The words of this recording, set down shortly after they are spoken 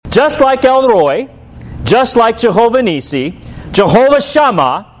just like El Roi, just like Jehovah Nissi,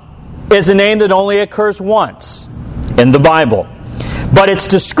 Jehovah-Shammah is a name that only occurs once in the Bible. But its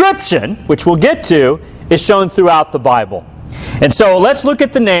description, which we'll get to, is shown throughout the Bible. And so let's look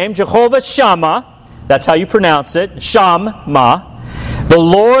at the name, Jehovah-Shammah. That's how you pronounce it, Shammah. The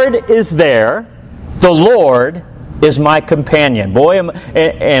Lord is there. The Lord is my companion. Boy,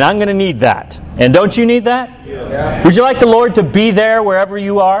 and I'm going to need that. And don't you need that? Yeah. Would you like the Lord to be there wherever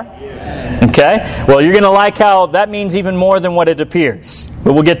you are? Yeah. Okay. Well, you're going to like how that means even more than what it appears.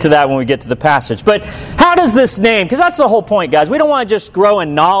 But we'll get to that when we get to the passage. But how does this name, because that's the whole point, guys. We don't want to just grow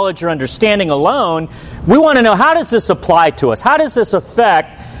in knowledge or understanding alone. We want to know, how does this apply to us? How does this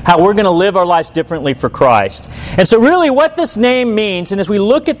affect how we're going to live our lives differently for Christ? And so really what this name means, and as we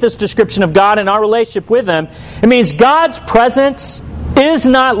look at this description of God and our relationship with Him, it means God's presence is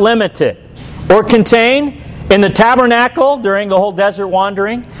not limited or contained in the tabernacle during the whole desert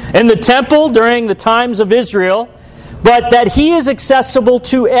wandering, in the temple during the times of Israel, but that He is accessible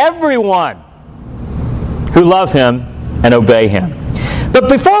to everyone who love Him and obey Him. But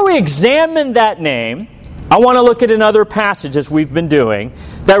before we examine that name, I want to look at another passage, as we've been doing,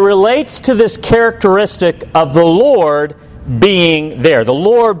 that relates to this characteristic of the Lord being there, the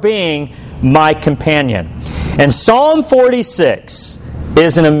Lord being my companion. And Psalm 46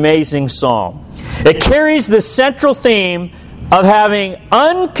 is an amazing psalm. It carries the central theme of having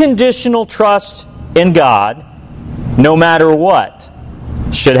unconditional trust in God, no matter what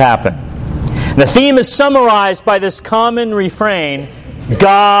should happen. The theme is summarized by this common refrain,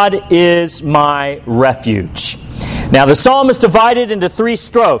 God is my refuge. Now, the psalm is divided into 3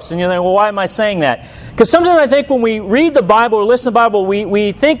 strophes. And you're like, well, why am I saying that? Because sometimes I think when we read the Bible or listen to the Bible,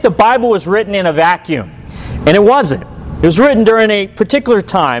 we think the Bible was written in a vacuum. And it wasn't. It was written during a particular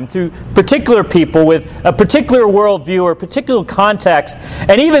time, through particular people with a particular worldview or a particular context,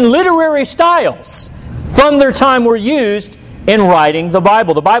 and even literary styles from their time were used in writing the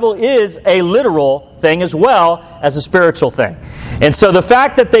Bible. The Bible is a literal thing as well as a spiritual thing. And so the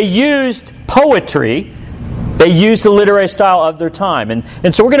fact that they used poetry, they used the literary style of their time.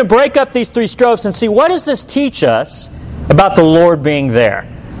 And so we're going to break up these 3 strophes and see, what does this teach us about the Lord being there,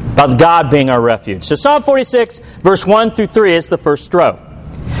 about God being our refuge. So Psalm 46, verse 1 through 3 is the first strophe.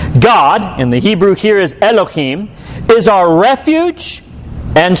 God, in the Hebrew here is Elohim, is our refuge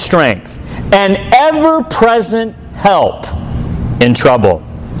and strength, and ever-present help in trouble.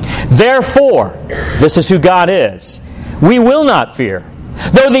 Therefore, this is who God is, we will not fear.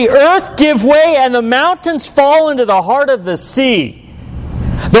 Though the earth give way and the mountains fall into the heart of the sea,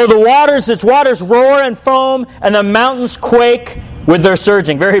 though its waters roar and foam and the mountains quake with their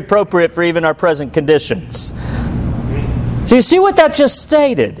surging. Very appropriate for even our present conditions. So you see what that just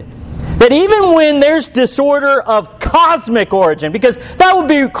stated? That even when there's disorder of cosmic origin, because that would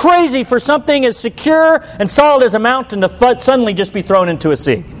be crazy for something as secure and solid as a mountain to suddenly just be thrown into a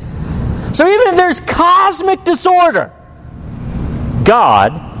sea. So even if there's cosmic disorder,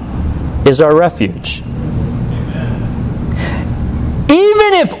 God is our refuge.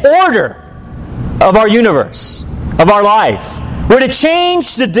 Even if order of our universe, of our life, were to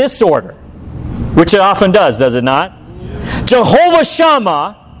change to disorder, which it often does it not?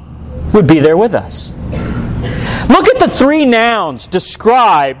 Jehovah-Shammah would be there with us. Look at the 3 nouns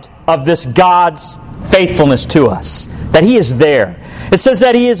described of this God's faithfulness to us, that He is there. It says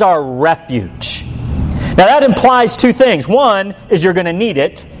that He is our refuge. Now that implies 2 things. One is you're going to need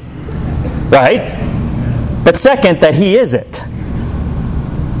it, right? But second, that He is it.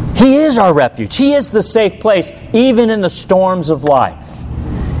 He is our refuge. He is the safe place, even in the storms of life.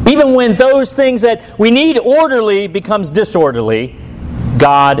 Even when those things that we need orderly becomes disorderly,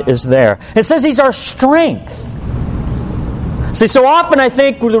 God is there. It says He's our strength. See, so often I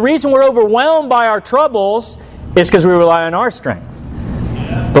think the reason we're overwhelmed by our troubles is because we rely on our strength.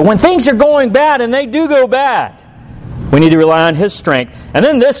 But when things are going bad, and they do go bad, we need to rely on His strength. And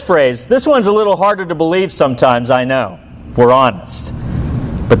then this phrase, this one's a little harder to believe sometimes, I know, if we're honest.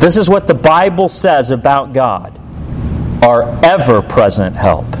 But this is what the Bible says about God, our ever-present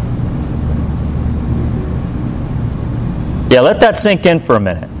help. Yeah, let that sink in for a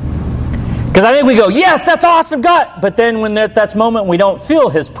minute. Because I think we go, yes, that's awesome, God. But then when at that moment we don't feel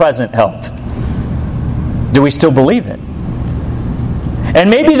His present help, do we still believe it? And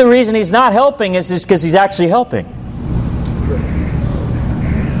maybe the reason He's not helping is because He's actually helping.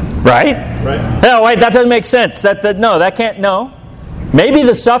 Right? No, wait, that doesn't make sense. That can't. Maybe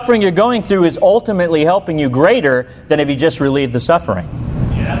the suffering you're going through is ultimately helping you greater than if you just relieved the suffering.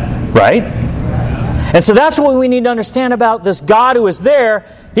 Yeah. Right? And so that's what we need to understand about this God who is there.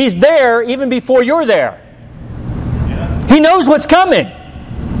 He's there even before you're there. Yeah. He knows what's coming.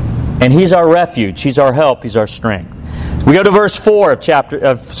 And He's our refuge. He's our help. He's our strength. We go to verse 4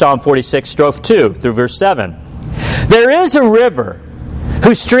 of Psalm 46, strophe 2 through verse 7. There is a river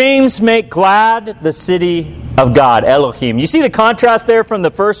whose streams make glad the city of God, Elohim. You see the contrast there from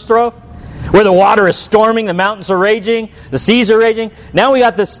the first strophe? Where the water is storming, the mountains are raging, the seas are raging. Now we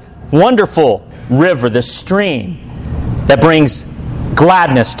got this wonderful river, this stream that brings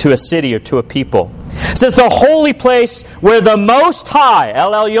gladness to a city or to a people. It says the holy place where the Most High,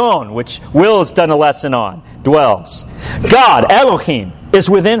 El Elyon, which Will has done a lesson on, dwells. God, Elohim, is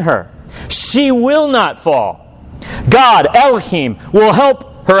within her. She will not fall. God, Elohim, will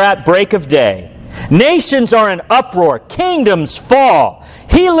help her at break of day. Nations are in uproar. Kingdoms fall.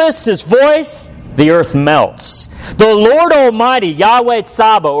 He lifts His voice. The earth melts. The Lord Almighty, Yahweh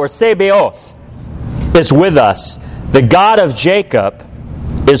Tzaba, or Sebaoth, is with us. The God of Jacob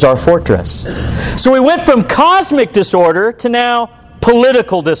is our fortress. So we went from cosmic disorder to now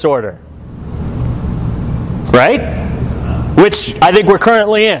political disorder. Right? Which I think we're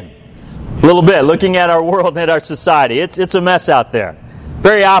currently in. A little bit, looking at our world and at our society. It's a mess out there.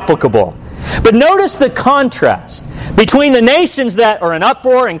 Very applicable. But notice the contrast between the nations that are in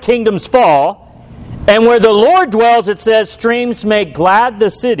uproar and kingdoms fall, and where the Lord dwells, it says, streams make glad the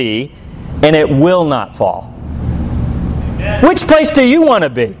city, and it will not fall. Amen. Which place do you want to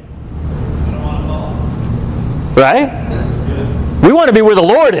be? Right? We want to be where the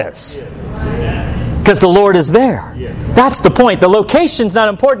Lord is. Because the Lord is there. That's the point. The location's not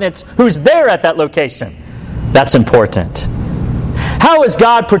important. It's who's there at that location. That's important. How is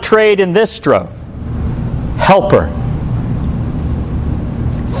God portrayed in this strophe? Helper.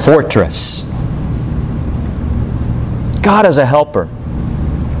 Fortress. God is a helper.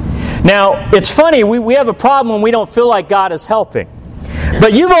 Now, it's funny, we have a problem when we don't feel like God is helping.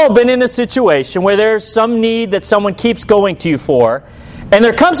 But you've all been in a situation where there's some need that someone keeps going to you for, and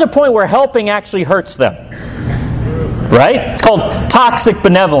there comes a point where helping actually hurts them. Right? It's called Toxic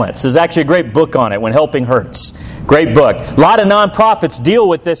Benevolence. There's actually a great book on it, When Helping Hurts. Great book. A lot of nonprofits deal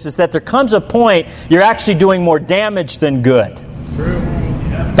with this, is that there comes a point you're actually doing more damage than good.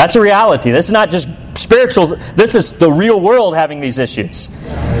 That's a reality. This is not just spiritual. This is the real world having these issues.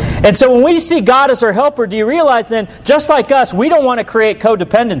 And so when we see God as our helper, do you realize then, just like us, we don't want to create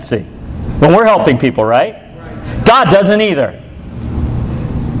codependency when we're helping people, right? God doesn't either.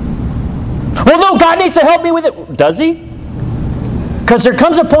 Well, no, God needs to help me with it. Does He? Because there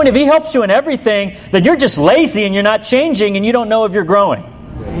comes a point, if He helps you in everything, then you're just lazy and you're not changing and you don't know if you're growing.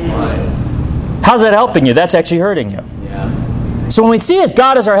 How's that helping you? That's actually hurting you. So when we see as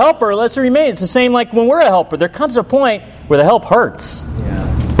God as our helper, let's remain. It's the same like when we're a helper. There comes a point where the help hurts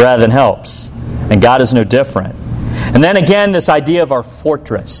rather than helps. And God is no different. And then again, this idea of our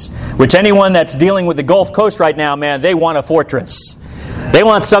fortress, which anyone that's dealing with the Gulf Coast right now, man, they want a fortress. They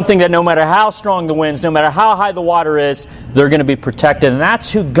want something that no matter how strong the winds, no matter how high the water is, they're going to be protected. And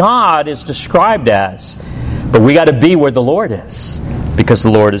that's who God is described as. But we got to be where the Lord is, because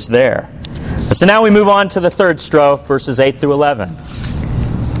the Lord is there. So now we move on to the third strophe, verses 8 through 11.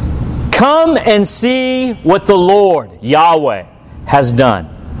 Come and see what the Lord, Yahweh, has done.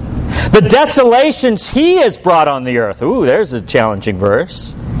 The desolations He has brought on the earth. Ooh, there's a challenging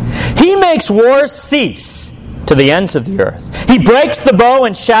verse. He makes wars cease to the ends of the earth. He breaks the bow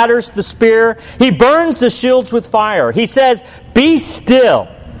and shatters the spear. He burns the shields with fire. He says, be still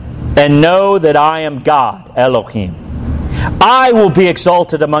and know that I am God, Elohim. I will be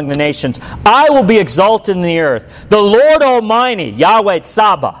exalted among the nations. I will be exalted in the earth. The Lord Almighty, Yahweh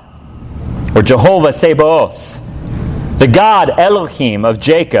Tzaba, or Jehovah Sabaoth, the God Elohim of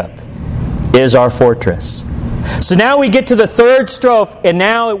Jacob, is our fortress. So now we get to the third strophe, and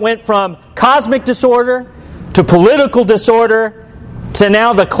now it went from cosmic disorder to political disorder to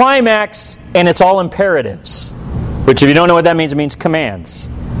now the climax, and it's all imperatives. Which, if you don't know what that means, it means commands,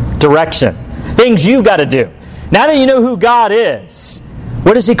 direction, things you've got to do. Now that you know who God is,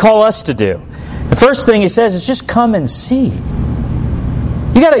 what does He call us to do? The first thing He says is just come and see.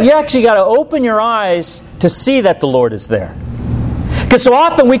 You actually got to open your eyes to see that the Lord is there. Because so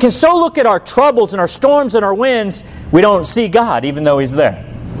often we can so look at our troubles and our storms and our winds, we don't see God even though He's there.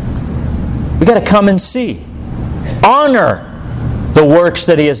 We got to come and see. Honor the works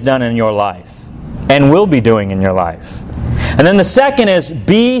that He has done in your life and will be doing in your life. And then the second is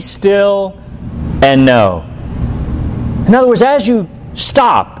be still and know. In other words, as you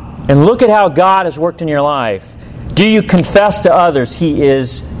stop and look at how God has worked in your life, do you confess to others He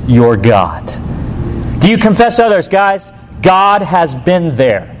is your God? Do you confess to others, guys, God has been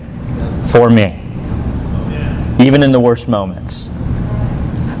there for me, even in the worst moments.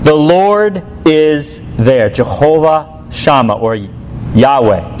 The Lord is there. Jehovah-Shammah, or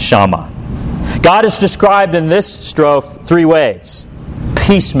Yahweh-Shammah. God is described in this strophe 3 ways.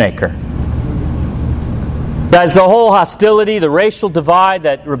 Peacemaker. Guys, the whole hostility, the racial divide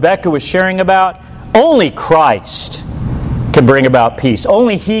that Rebecca was sharing about, only Christ can bring about peace.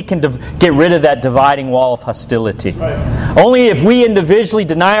 Only He can get rid of that dividing wall of hostility. Right. Only if we individually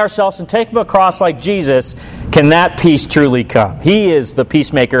deny ourselves and take up a cross like Jesus can that peace truly come. He is the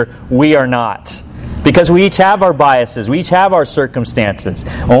peacemaker. We are not. Because we each have our biases. We each have our circumstances.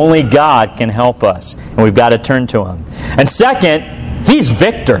 Only God can help us. And we've got to turn to Him. And second, He's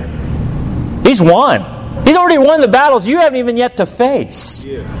victor. He's won. He's already won the battles you haven't even yet to face.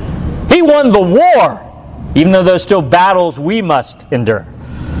 Yeah. He won the war. Even though there's still battles we must endure.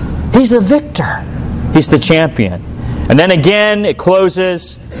 He's the victor. He's the champion. And then again, it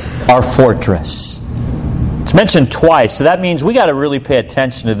closes, our fortress. It's mentioned twice, so that means we got to really pay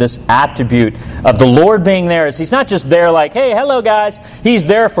attention to this attribute of the Lord being there. He's not just there like, hey, hello guys. He's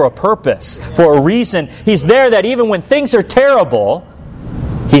there for a purpose, for a reason. He's there that even when things are terrible,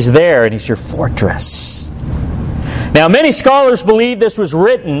 He's there and He's your fortress. Now, many scholars believe this was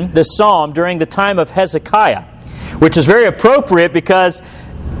written, this psalm, during the time of Hezekiah, which is very appropriate because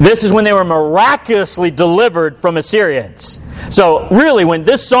this is when they were miraculously delivered from Assyrians. So, really, when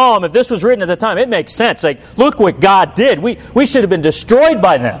this psalm, if this was written at the time, it makes sense. Like, look what God did. We should have been destroyed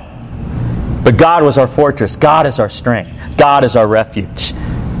by them. But God was our fortress. God is our strength. God is our refuge.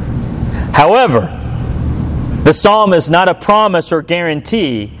 However, the psalm is not a promise or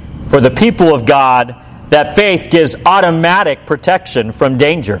guarantee for the people of God that faith gives automatic protection from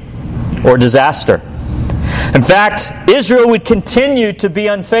danger or disaster. In fact, Israel would continue to be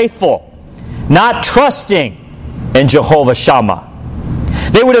unfaithful, not trusting in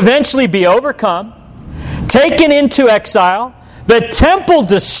Jehovah-Shammah. They would eventually be overcome, taken into exile, the temple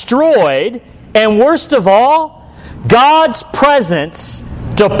destroyed, and worst of all, God's presence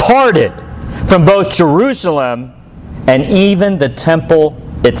departed from both Jerusalem and even the temple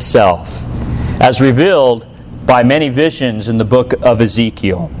itself, as revealed by many visions in the book of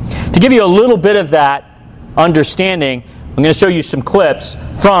Ezekiel. To give you a little bit of that understanding, I'm going to show you some clips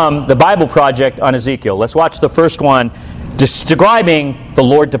from the Bible Project on Ezekiel. Let's watch the first one, describing the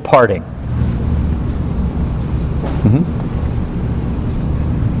Lord departing.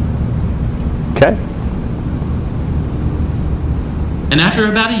 Okay. And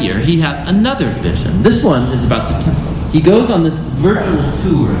after about a year, he has another vision. This one is about the temple. He goes on this virtual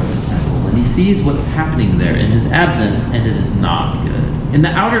tour of the temple, and he sees what's happening there in his absence, and it is not good. In the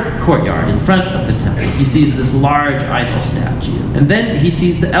outer courtyard, in front of the temple, he sees this large idol statue. And then he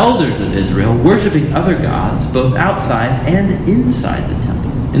sees the elders of Israel worshiping other gods, both outside and inside the temple.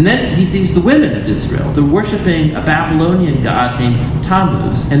 And then he sees the women of Israel. They're worshiping a Babylonian god named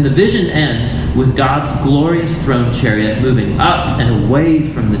Tammuz. And the vision ends with God's glorious throne chariot moving up and away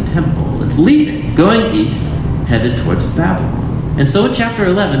from the temple. It's leaving, going east, headed towards Babylon. And so in chapter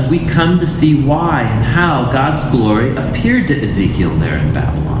 11, we come to see why and how God's glory appeared to Ezekiel there in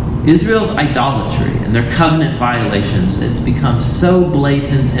Babylon. Israel's idolatry and their covenant violations, it's become so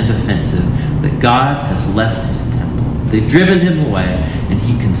blatant and offensive that God has left His temple. They've driven Him away, and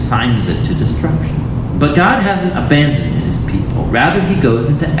He consigns it to destruction. But God hasn't abandoned His people. Rather, He goes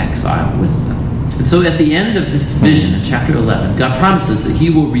into exile with them. And so at the end of this vision in chapter 11, God promises that He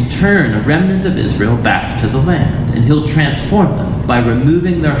will return a remnant of Israel back to the land, and He'll transform them by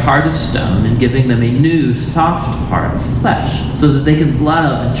removing their heart of stone and giving them a new, soft heart of flesh, so that they can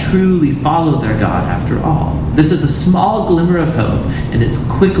love and truly follow their God after all. This is a small glimmer of hope, and it's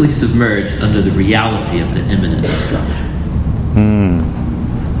quickly submerged under the reality of the imminent destruction.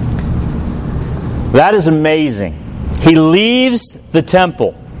 That is amazing. He leaves the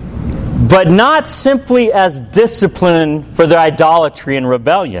temple, but not simply as discipline for their idolatry and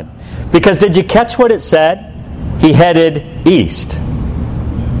rebellion. Because did you catch what it said? He headed east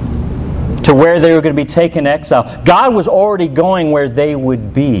to where they were going to be taken exile. God was already going where they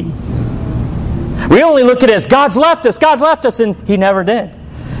would be. We only look at it as God's left us, and He never did.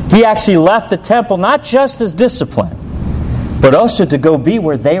 He actually left the temple not just as discipline, but also to go be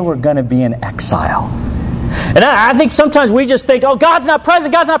where they were going to be in exile. And I think sometimes we just think, oh, God's not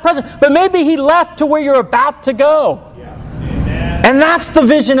present. But maybe He left to where you're about to go. Yeah. And that's the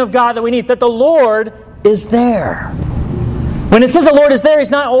vision of God that we need, that the Lord is there. When it says the Lord is there, He's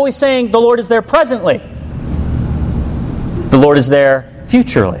not always saying the Lord is there presently. The Lord is there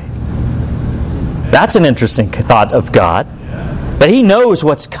futurely. That's an interesting thought of God, that He knows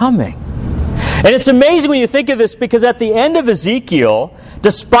what's coming. And it's amazing when you think of this, because at the end of Ezekiel,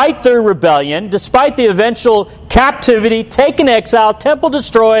 despite their rebellion, despite the eventual captivity, taken exile, temple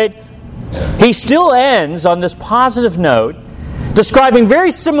destroyed, he still ends on this positive note, describing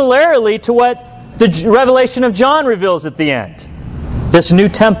very similarly to what the revelation of John reveals at the end. This new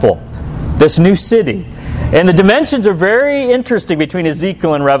temple, this new city. And the dimensions are very interesting between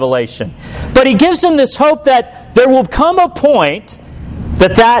Ezekiel and Revelation. But he gives them this hope that there will come a point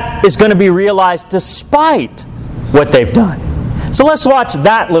that is going to be realized despite what they've done. So let's watch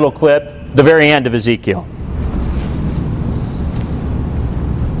that little clip, the very end of Ezekiel.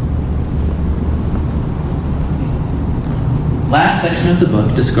 Last section of the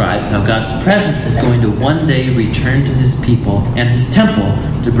book describes how God's presence is going to one day return to His people and His temple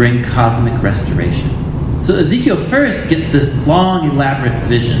to bring cosmic restoration. So Ezekiel first gets this long, elaborate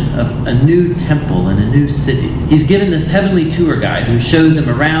vision of a new temple and a new city. He's given this heavenly tour guide who shows him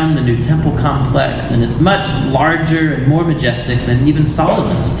around the new temple complex, and it's much larger and more majestic than even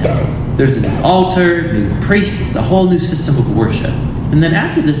Solomon's temple. There's a new altar, new priests, a whole new system of worship. And then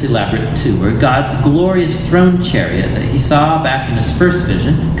after this elaborate tour, God's glorious throne chariot that he saw back in his first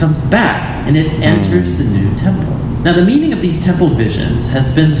vision comes back, and it enters the new temple. Now, the meaning of these temple visions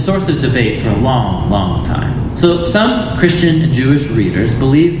has been the source of debate for a long, long time. So some Christian and Jewish readers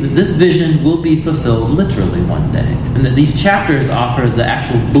believe that this vision will be fulfilled literally one day, and that these chapters offer the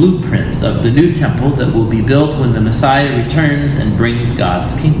actual blueprints of the new temple that will be built when the Messiah returns and brings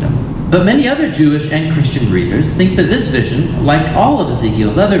God's kingdom. But many other Jewish and Christian readers think that this vision, like all of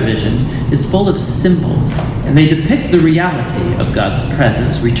Ezekiel's other visions, is full of symbols, and they depict the reality of God's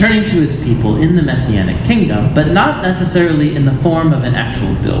presence returning to His people in the Messianic kingdom, but not necessarily in the form of an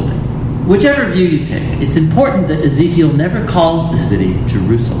actual building. Whichever view you take, it's important that Ezekiel never calls the city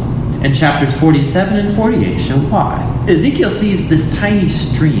Jerusalem. And chapters 47 and 48 show why. Ezekiel sees this tiny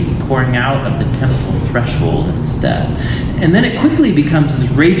stream pouring out of the temple threshold and steps. And then it quickly becomes this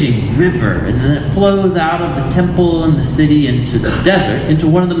raging river, and then it flows out of the temple and the city into the desert, into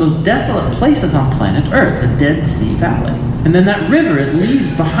one of the most desolate places on planet Earth, the Dead Sea Valley. And then that river, it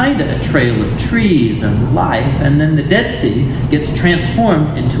leaves behind it a trail of trees and life, and then the Dead Sea gets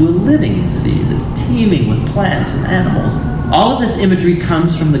transformed into a living sea that's teeming with plants and animals. All of this imagery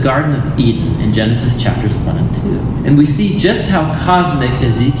comes from the Garden of Eden in Genesis chapters 1 and 2. And we see just how cosmic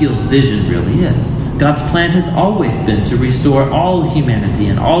Ezekiel's vision really is. God's plan has always been to restore all humanity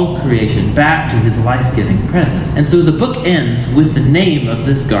and all creation back to His life-giving presence. And so the book ends with the name of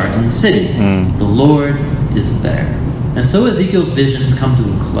this garden city. The Lord is there. And so Ezekiel's visions come to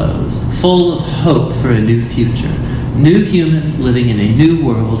a close, full of hope for a new future. New humans living in a new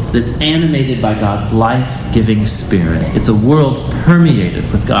world that's animated by God's life-giving Spirit. It's a world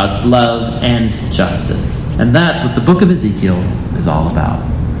permeated with God's love and justice. And that's what the book of Ezekiel is all about.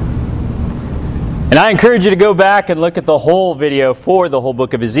 And I encourage you to go back and look at the whole video for the whole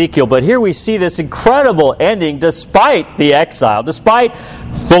book of Ezekiel. But here we see this incredible ending despite the exile, despite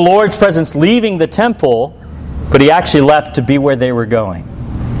the Lord's presence leaving the temple, but He actually left to be where they were going.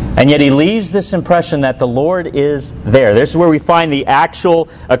 And yet He leaves this impression that the Lord is there. This is where we find the actual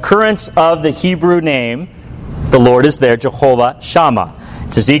occurrence of the Hebrew name. The Lord is there, Jehovah-Shammah.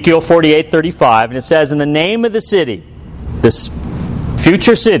 It's Ezekiel 48:35, and it says, "In the name of the city," this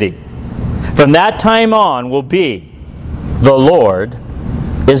future city, "from that time on will be, the Lord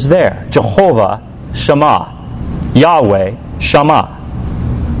is there." Jehovah-Shammah. Yahweh-Shammah.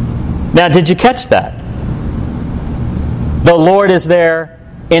 Now, did you catch that? The Lord is there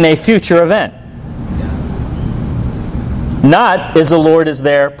in a future event. Not is the Lord is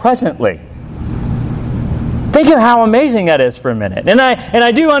there presently. Think of how amazing that is for a minute. And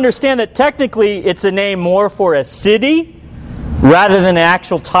I do understand that technically it's a name more for a city rather than an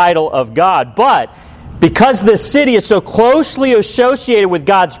actual title of God. But because this city is so closely associated with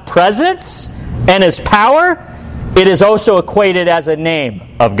God's presence and His power, it is also equated as a name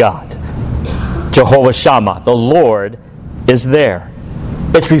of God. Jehovah-Shammah, the Lord is there.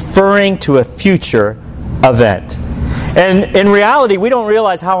 It's referring to a future event. And in reality, we don't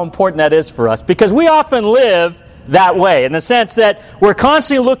realize how important that is for us, because we often live that way, in the sense that we're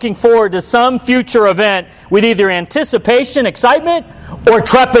constantly looking forward to some future event with either anticipation, excitement, or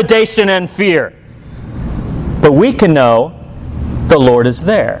trepidation and fear. But we can know the Lord is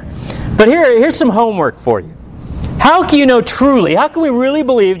there. But here's some homework for you. How can you know truly, how can we really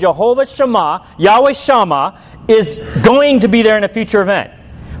believe Jehovah-Shammah, Yahweh-Shammah, is going to be there in a future event?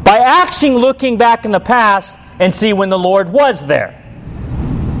 By actually looking back in the past and see when the Lord was there.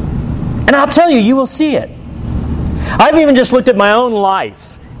 And I'll tell you, you will see it. I've even just looked at my own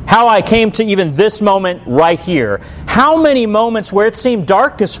life, how I came to even this moment right here. How many moments where it seemed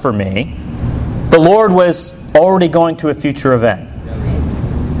darkest for me, the Lord was already going to a future event.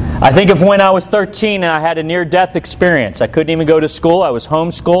 I think of when I was 13 and I had a near-death experience. I couldn't even go to school. I was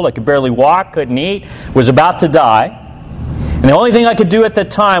homeschooled. I could barely walk, couldn't eat, was about to die. And the only thing I could do at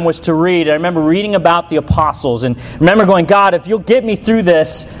that time was to read. I remember reading about the apostles and remember going, God, if you'll get me through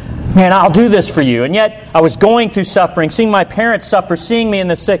this, man, I'll do this for you. And yet I was going through suffering, seeing my parents suffer, seeing me in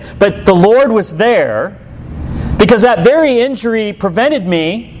the sick. But the Lord was there because that very injury prevented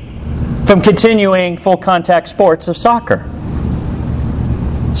me from continuing full contact sports of soccer.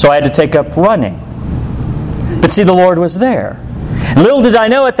 So I had to take up running. But see, the Lord was there. Little did I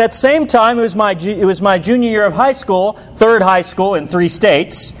know at that same time, it was my junior year of high school, third high school in 3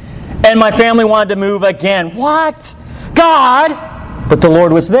 states, and my family wanted to move again. What? God? But the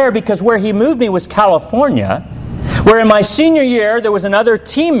Lord was there because where He moved me was California, where in my senior year there was another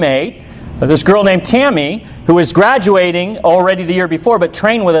teammate, this girl named Tammy, who was graduating already the year before, but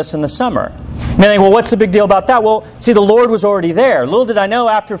trained with us in the summer. And I think, well, what's the big deal about that? Well, see, the Lord was already there. Little did I know,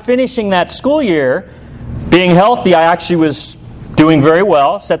 after finishing that school year, being healthy, I actually was doing very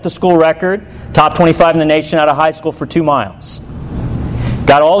well, set the school record, top 25 in the nation out of high school for 2 miles.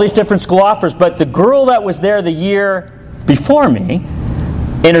 Got all these different school offers, but the girl that was there the year before me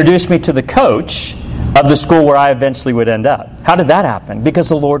introduced me to the coach of the school where I eventually would end up. How did that happen? Because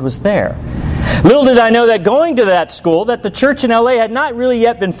the Lord was there. Little did I know that going to that school, that the church in LA had not really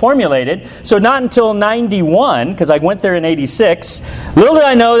yet been formulated. So not until 91, because I went there in 86, little did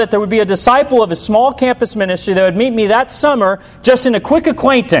I know that there would be a disciple of a small campus ministry that would meet me that summer just in a quick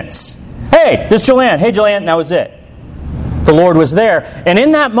acquaintance. Hey, this is Joanne. Hey, Joanne. And that was it. The Lord was there. And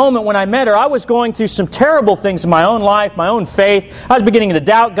in that moment when I met her, I was going through some terrible things in my own life, my own faith. I was beginning to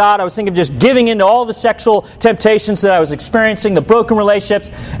doubt God. I was thinking of just giving into all the sexual temptations that I was experiencing, the broken relationships.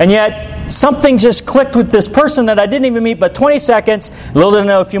 And yet, something just clicked with this person that I didn't even meet but 20 seconds. Little did I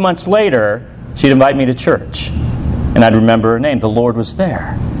know, a few months later, she'd invite me to church. And I'd remember her name. The Lord was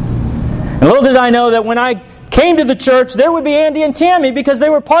there. And little did I know that when I came to the church, there would be Andy and Tammy because they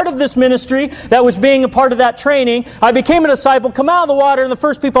were part of this ministry that was being a part of that training. I became a disciple, come out of the water, and the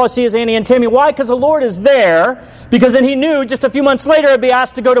first people I see is Andy and Tammy. Why? Because the Lord is there. Because then He knew just a few months later I'd be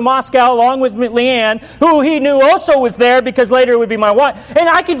asked to go to Moscow along with Leanne, who He knew also was there because later it would be my wife. And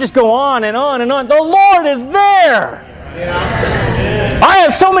I could just go on and on and on. The Lord is there. Yeah. I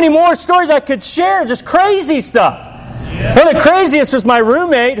have so many more stories I could share, just crazy stuff. Yeah. One of the craziest was my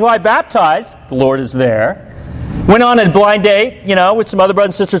roommate who I baptized. The Lord is there. Went on a blind date, with some other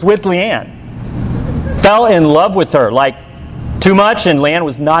brothers and sisters with Leanne. Fell in love with her, like too much, and Leanne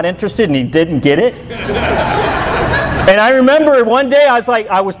was not interested, and he didn't get it. And I remember one day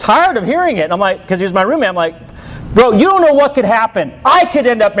I was tired of hearing it. And I'm like, because he was my roommate, I'm like, bro, you don't know what could happen. I could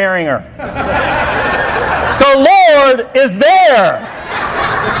end up marrying her. The Lord is there.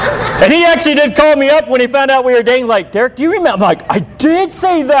 And he actually did call me up when he found out we were dating, like, Derek, do you remember? I'm like, I did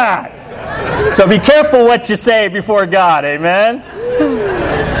say that. So be careful what you say before God, amen?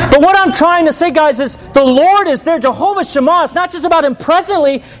 But what I'm trying to say, guys, is the Lord is there. Jehovah-Shammah, it's not just about Him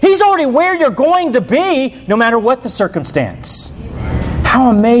presently. He's already where you're going to be, no matter what the circumstance. How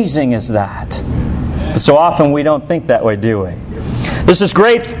amazing is that? But so often we don't think that way, do we? There's this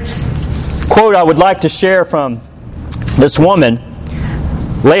great quote I would like to share from this woman,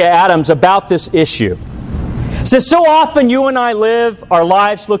 Leah Adams, about this issue. It says, so often you and I live our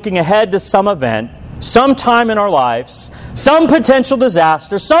lives looking ahead to some event, some time in our lives, some potential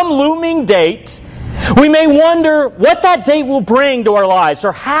disaster, some looming date. We may wonder what that date will bring to our lives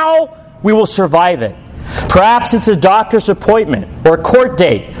or how we will survive it. Perhaps it's a doctor's appointment or a court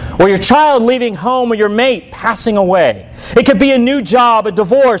date or your child leaving home or your mate passing away. It could be a new job, a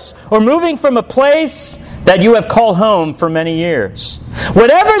divorce, or moving from a place that you have called home for many years.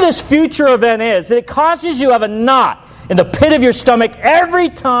 Whatever this future event is, it causes you to have a knot in the pit of your stomach every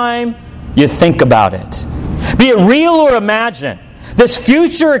time you think about it. Be it real or imagined, this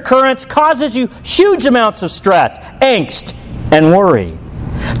future occurrence causes you huge amounts of stress, angst, and worry.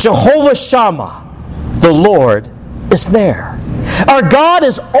 Jehovah-Shammah, the Lord, is there. Our God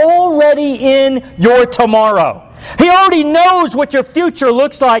is already in your tomorrow. He already knows what your future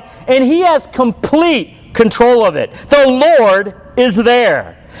looks like, and He has complete control of it. The Lord is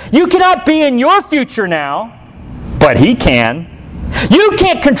there. You cannot be in your future now, but He can. You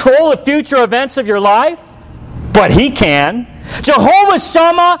can't control the future events of your life, but He can.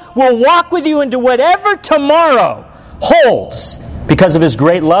 Jehovah-Shammah will walk with you into whatever tomorrow holds because of His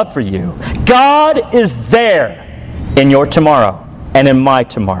great love for you. God is there in your tomorrow and in my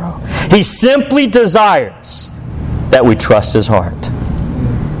tomorrow. He simply desires that we trust His heart.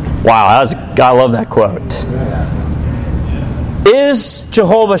 Wow, I love that quote. Is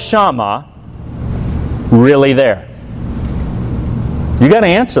Jehovah-Shammah really there? You got to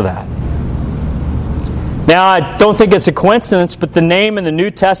answer that. Now, I don't think it's a coincidence, but the name in the New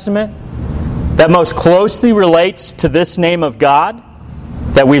Testament that most closely relates to this name of God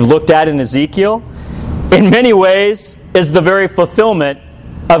that we've looked at in Ezekiel, in many ways is the very fulfillment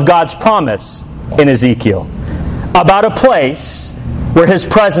of God's promise in Ezekiel about a place where His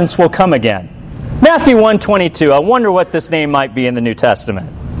presence will come again. Matthew 1:22. I wonder what this name might be in the New Testament.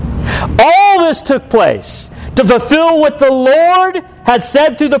 All this took place to fulfill what the Lord had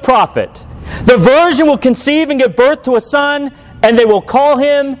said through the prophet. The virgin will conceive and give birth to a son, and they will call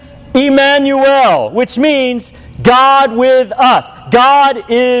him Emmanuel, which means God with us. God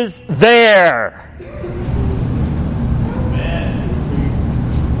is there.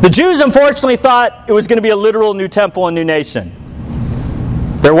 The Jews unfortunately thought it was going to be a literal new temple and new nation.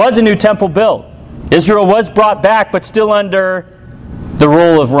 There was a new temple built. Israel was brought back, but still under the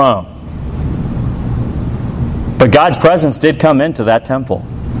rule of Rome. But God's presence did come into that temple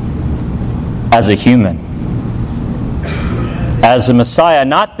as a human, as a Messiah,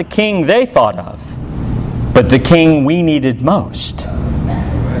 not the king they thought of, but the king we needed most,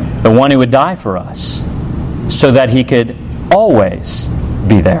 the one who would die for us, so that He could always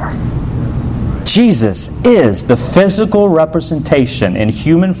be there. Jesus is the physical representation in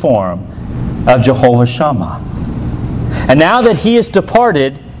human form of Jehovah-Shammah. And now that He has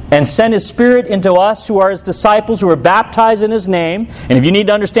departed and sent His Spirit into us who are His disciples, who are baptized in His name, and if you need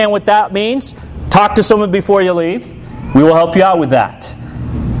to understand what that means, talk to someone before you leave. We will help you out with that.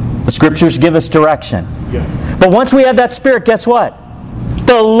 The Scriptures give us direction. Yeah. But once we have that Spirit, guess what?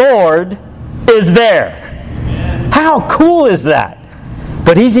 The Lord is there. Yeah. How cool is that?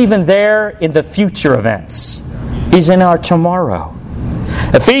 But He's even there in the future events. He's in our tomorrow.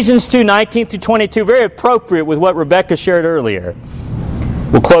 Ephesians 2:19-22, very appropriate with what Rebecca shared earlier.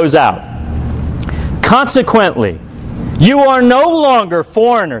 We'll close out. Consequently, you are no longer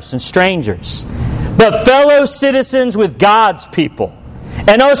foreigners and strangers, but fellow citizens with God's people,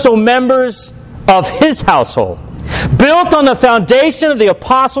 and also members of His household, built on the foundation of the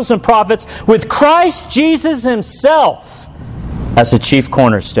apostles and prophets, with Christ Jesus Himself as the chief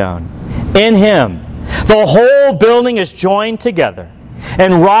cornerstone. In Him, the whole building is joined together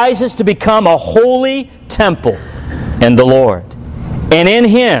and rises to become a holy temple in the Lord. And in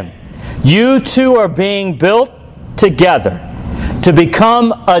Him, you two are being built together to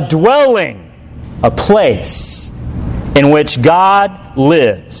become a dwelling, a place in which God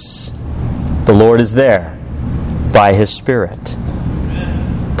lives. The Lord is there by His Spirit.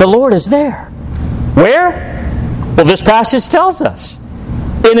 The Lord is there. Where? Well, this passage tells us.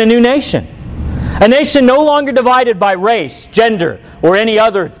 In a new nation. A nation no longer divided by race, gender, or any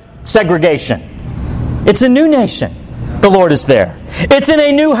other segregation. It's a new nation. The Lord is there. It's in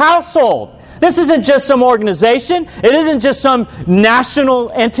a new household. This isn't just some organization. It isn't just some national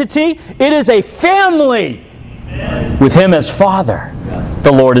entity. It is a family with Him as Father.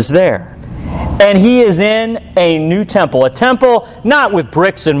 The Lord is there. And He is in a new temple. A temple not with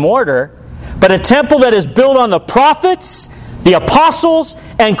bricks and mortar, but a temple that is built on the prophets, the apostles,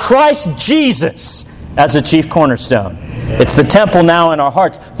 and Christ Jesus as the chief cornerstone. It's the temple now in our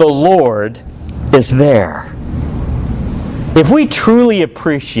hearts. The Lord is there. If we truly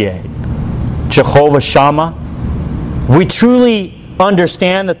appreciate Jehovah-Shammah, if we truly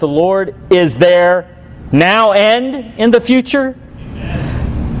understand that the Lord is there now and in the future,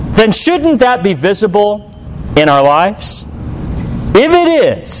 then shouldn't that be visible in our lives? If it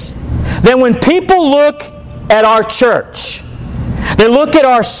is, then when people look at our church, they look at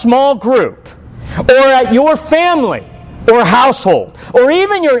our small group, or at your family or household, or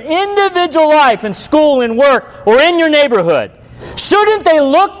even your individual life in school and work or in your neighborhood, shouldn't they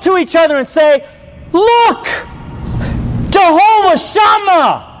look to each other and say, "Look!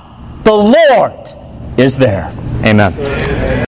 Jehovah-Shammah! The Lord is there." Amen.